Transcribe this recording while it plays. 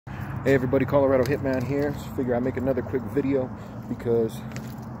Hey everybody, Colorado Hitman here. Just figure I'd make another quick video because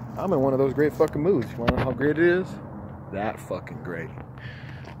I'm in one of those great fucking moods. You wanna know how great it is? That fucking great.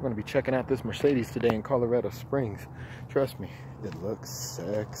 I'm gonna be checking out this Mercedes today in Colorado Springs. Trust me, it looks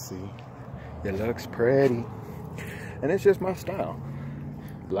sexy. It looks pretty. And it's just my style.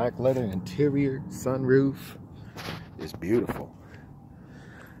 Black leather interior, sunroof. It's beautiful.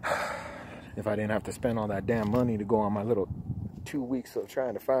 If I didn't have to spend all that damn money to go on my little 2 weeks of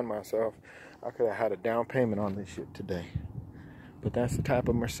trying to find myself, I could have had a down payment on this shit today. But that's the type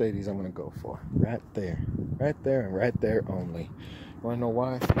of Mercedes I'm gonna go for. Right there and right there only. You wanna know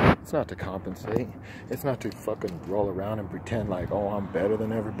why? It's not to compensate. It's not to fucking roll around and pretend like, oh, I'm better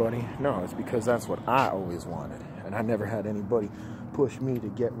than everybody. No, it's because that's what I always wanted. And I never had anybody push me to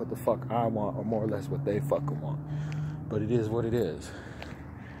get what the fuck I want, or more or less what they fucking want. But it is what it is.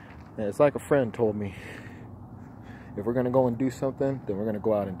 And it's like a friend told me, if we're gonna go and do something, then we're gonna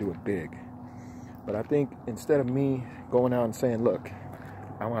go out and do it big. But I think instead of me going out and saying, look,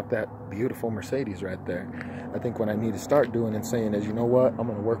 I want that beautiful Mercedes right there, I think what I need to start doing and saying is, you know what, I'm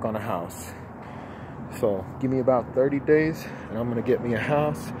gonna work on a house. So give me about 30 days and I'm gonna get me a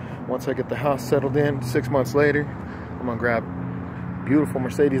house. Once I get the house settled in, 6 months later, I'm gonna grab beautiful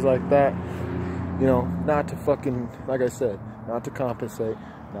Mercedes like that. You know, not to fucking, like I said, not to compensate,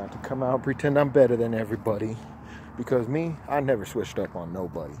 not to come out and pretend I'm better than everybody. Because me, I never switched up on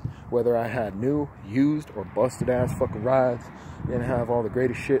nobody. Whether I had new, used, or busted ass fucking rides, didn't have all the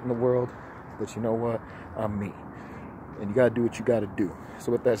greatest shit in the world. But you know what? I'm me. And you gotta do what you gotta do.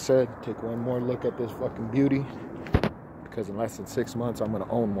 So with that said, take one more look at this fucking beauty. Because in less than 6 months, I'm gonna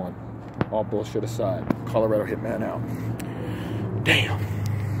own one. All bullshit aside. Colorado Hitman out. Damn.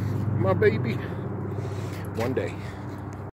 My baby. One day.